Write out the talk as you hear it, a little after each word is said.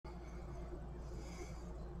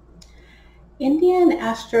Indian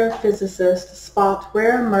astrophysicists spot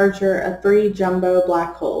rare merger of three jumbo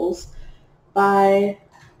black holes by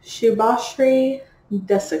Shubashree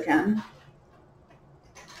Desikan.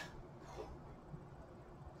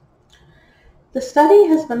 The study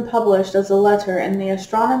has been published as a letter in the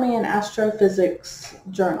Astronomy and Astrophysics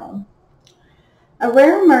journal. A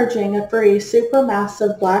rare merging of three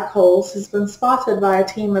supermassive black holes has been spotted by a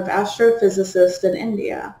team of astrophysicists in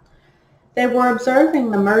India. They were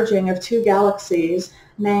observing the merging of two galaxies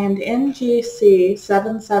named NGC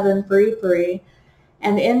 7733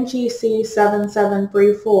 and NGC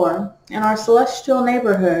 7734 in our celestial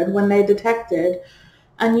neighborhood when they detected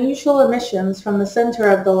unusual emissions from the center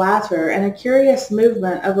of the latter and a curious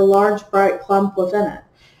movement of a large bright clump within it,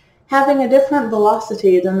 having a different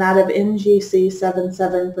velocity than that of NGC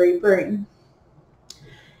 7733.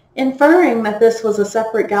 Inferring that this was a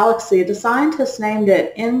separate galaxy, the scientists named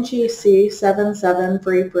it NGC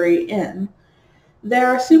 7733N. There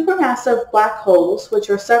are supermassive black holes, which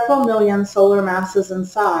are several million solar masses in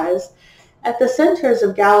size, at the centers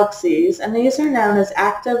of galaxies, and these are known as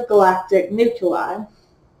active galactic nuclei.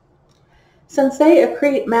 Since they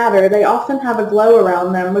accrete matter, they often have a glow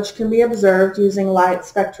around them, which can be observed using light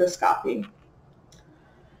spectroscopy.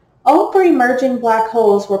 All three merging black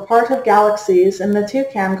holes were part of galaxies in the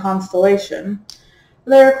Desikan constellation.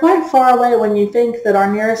 They are quite far away when you think that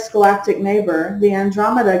our nearest galactic neighbor, the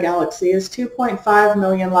Andromeda galaxy, is 2.5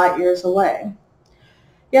 million light-years away.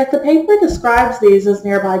 Yet the paper describes these as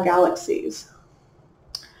nearby galaxies.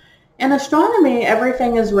 In astronomy,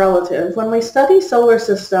 everything is relative. When we study solar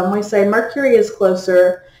system, we say Mercury is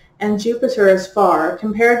closer and Jupiter is far,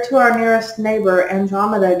 compared to our nearest neighbor,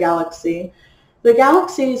 Andromeda galaxy. The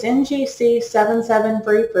galaxies NGC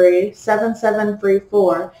 7733,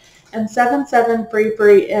 7734, and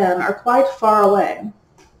 7733N are quite far away.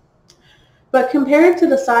 But compared to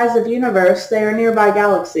the size of the universe, they are nearby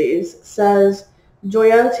galaxies, says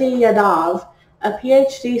Jyoti Yadav, a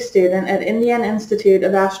PhD student at Indian Institute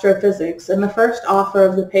of Astrophysics and the first author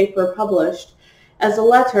of the paper published as a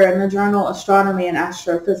letter in the journal Astronomy and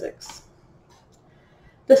Astrophysics.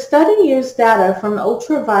 The study used data from the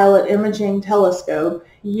Ultraviolet Imaging Telescope,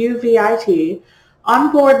 UVIT,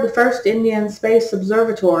 on board the first Indian Space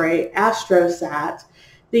Observatory, AstroSat,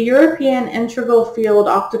 the European Integral Field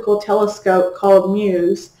Optical Telescope called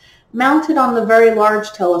MUSE, mounted on the Very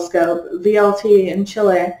Large Telescope, VLT, in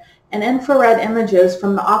Chile, and infrared images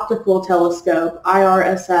from the Optical Telescope,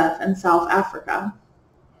 IRSF, in South Africa.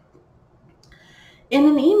 In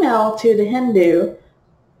an email to The Hindu,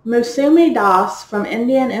 Musumi Das from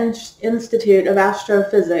Indian Institute of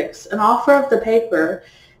Astrophysics, an author of the paper,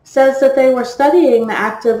 says that they were studying the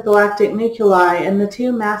active galactic nuclei in the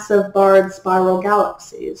two massive barred spiral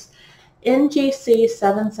galaxies, NGC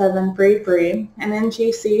 7733 and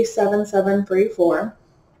NGC 7734,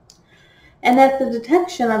 and that the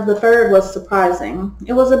detection of the third was surprising.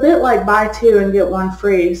 It was a bit like buy two and get one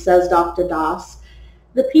free, says Dr. Das.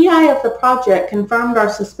 The PI of the project confirmed our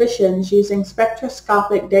suspicions using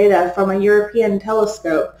spectroscopic data from a European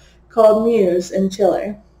telescope called MUSE in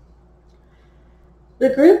Chile. The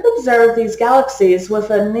group observed these galaxies with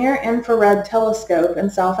a near-infrared telescope in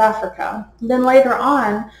South Africa. Then later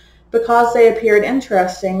on, because they appeared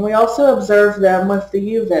interesting, we also observed them with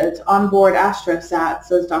the UVIT on board AstroSat,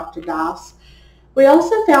 says Dr. Das. We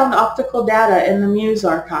also found optical data in the MUSE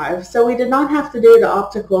archive, so we did not have to do the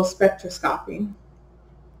optical spectroscopy.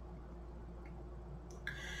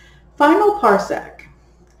 Final parsec.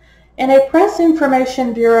 In a Press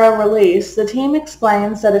Information Bureau release, the team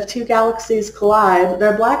explains that if two galaxies collide,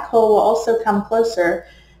 their black hole will also come closer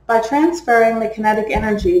by transferring the kinetic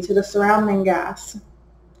energy to the surrounding gas.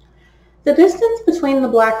 The distance between the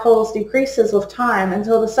black holes decreases with time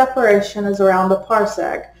until the separation is around a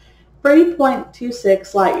parsec,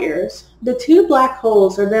 3.26 light-years. The two black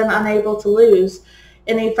holes are then unable to lose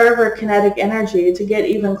any further kinetic energy to get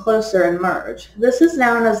even closer and merge. This is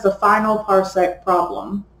known as the final parsec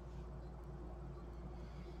problem.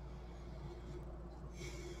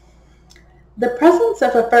 The presence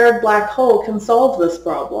of a third black hole can solve this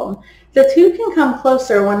problem. The two can come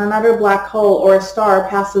closer when another black hole or a star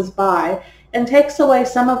passes by and takes away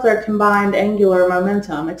some of their combined angular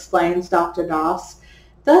momentum, explains Dr. Das.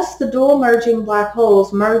 Thus, the dual merging black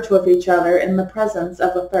holes merge with each other in the presence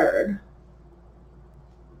of a third.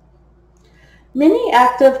 Many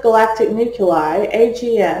active galactic nuclei,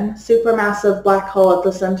 AGN, supermassive black hole at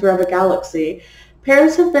the center of a galaxy,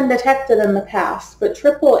 pairs have been detected in the past, but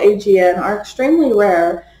triple AGN are extremely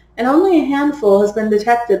rare, and only a handful has been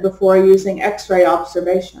detected before using X-ray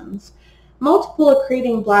observations. Multiple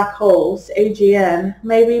accreting black holes, AGN,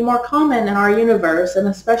 may be more common in our universe and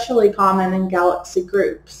especially common in galaxy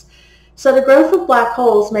groups. So the growth of black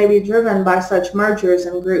holes may be driven by such mergers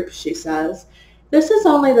and groups, she says. This is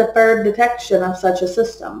only the third detection of such a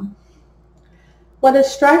system. What is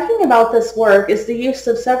striking about this work is the use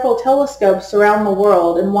of several telescopes around the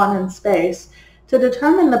world and one in space to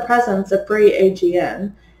determine the presence of free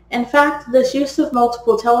AGN. In fact, this use of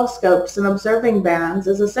multiple telescopes and observing bands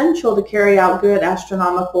is essential to carry out good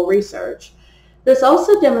astronomical research. This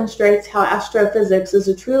also demonstrates how astrophysics is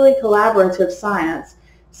a truly collaborative science,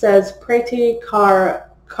 says Preti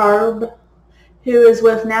Karb, who is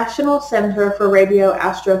with National Center for Radio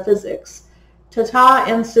Astrophysics,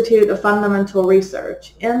 Tata Institute of Fundamental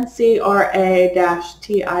Research,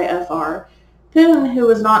 NCRA-TIFR, Poon, who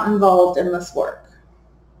was not involved in this work.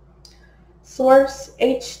 Source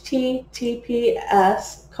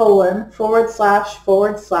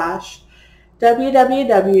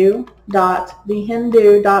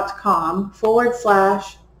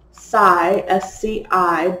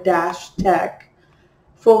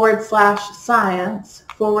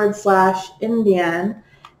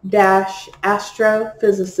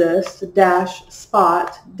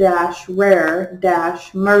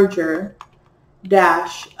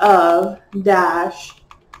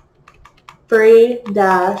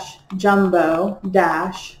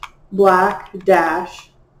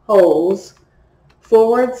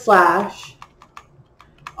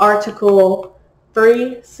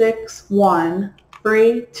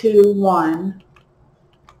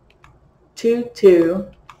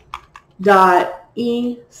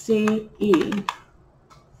 361.321.22.ece